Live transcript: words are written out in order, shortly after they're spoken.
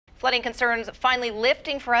Flooding concerns finally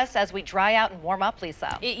lifting for us as we dry out and warm up,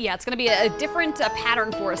 Lisa. Yeah, it's going to be a different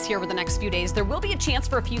pattern for us here over the next few days. There will be a chance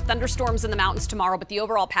for a few thunderstorms in the mountains tomorrow, but the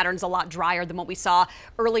overall pattern's a lot drier than what we saw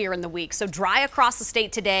earlier in the week. So dry across the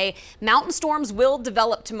state today. Mountain storms will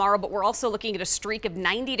develop tomorrow, but we're also looking at a streak of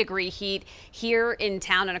 90-degree heat here in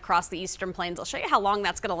town and across the eastern plains. I'll show you how long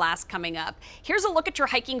that's going to last coming up. Here's a look at your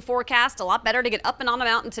hiking forecast. A lot better to get up and on a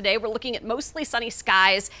mountain today. We're looking at mostly sunny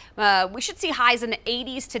skies. We should see highs in the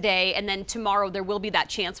 80s today. And then tomorrow there will be that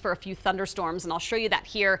chance for a few thunderstorms, and I'll show you that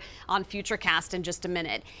here on Futurecast in just a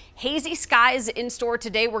minute. Hazy skies in store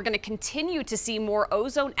today. We're going to continue to see more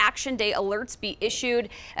ozone action day alerts be issued.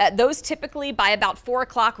 Those typically by about 4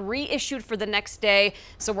 o'clock reissued for the next day.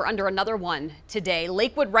 So we're under another one today.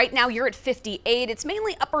 Lakewood right now you're at 58. It's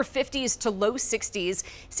mainly upper 50s to low 60s.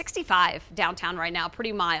 65 downtown right now,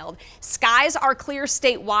 pretty mild. Skies are clear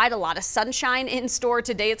statewide. A lot of sunshine in store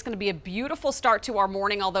today. It's going to be a beautiful start to our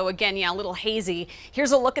morning, although again, yeah, a little hazy.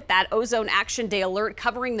 Here's a look at that ozone action day alert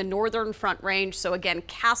covering the northern Front Range. So again,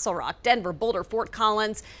 Castle Rock, Denver, Boulder, Fort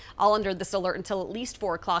Collins, all under this alert until at least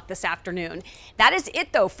 4 o'clock this afternoon. That is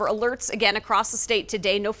it though for alerts again across the state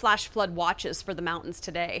today. No flash flood watches for the mountains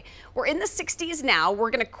today. We're in the 60s now. We're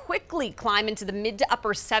going to quickly climb into the mid to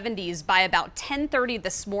upper 70s by about 10:30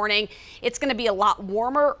 this morning. It's going to be a lot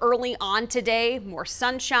warmer early on today. More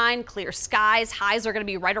sunshine, clear skies. Highs are going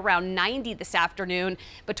to be right around 90 this afternoon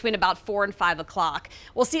between about 4 and 5 o'clock.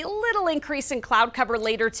 We'll see a little increase in cloud cover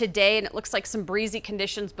later today, and it looks like some breezy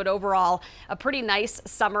conditions, but overall a pretty nice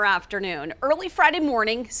summer afternoon. Early Friday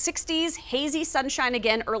morning, 60s, hazy sunshine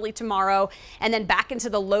again early tomorrow, and then back into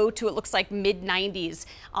the low to it looks like mid 90s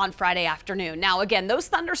on Friday afternoon. Now again, those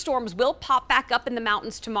thunderstorms will pop back up in the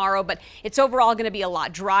mountains tomorrow, but it's overall going to be a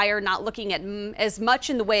lot drier, not looking at as much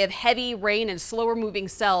in the way of heavy rain and slower moving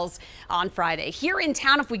cells on Friday. Here in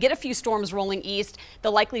town, if we get a few storms rolling east,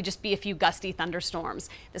 they'll likely just be a few gusty thunderstorms.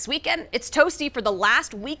 This weekend, it's toasty for the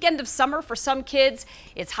last weekend of summer for some kids.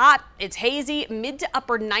 It's hot, it's hazy, mid to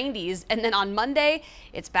upper 90s, and then on Monday,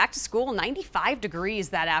 it's back to school, 95 degrees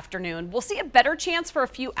that afternoon. We'll see a better chance for a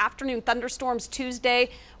few afternoon thunderstorms Tuesday,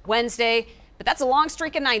 Wednesday, but that's a long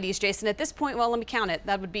streak of 90s, Jason. At this point, well, let me count it.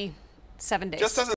 That would be 7 days. Just as